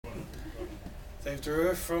Dave De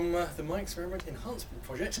Roure from the myExperiment Enhancement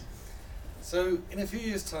Project. So in a few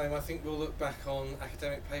years' time, I think we'll look back on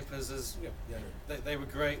academic papers as they were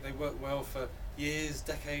great, they worked well for years,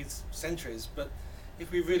 decades, centuries, but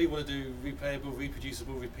if we really want to do replayable,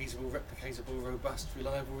 reproducible, repeatable, replicatable, robust,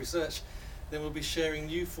 reliable research, then we'll be sharing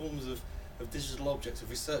new forms of digital objects, of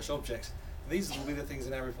research objects. And these will be the things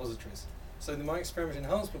in our repositories. So in the myExperiment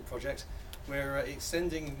Enhancement Project, we're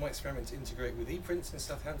extending myExperiment to integrate with ePrints in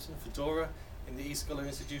Southampton, Fedora, in the eScholar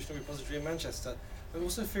Institutional Repository in Manchester. We're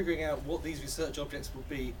also figuring out what these research objects will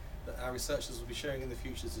be that our researchers will be sharing in the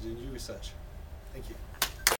future to do new research. Thank you.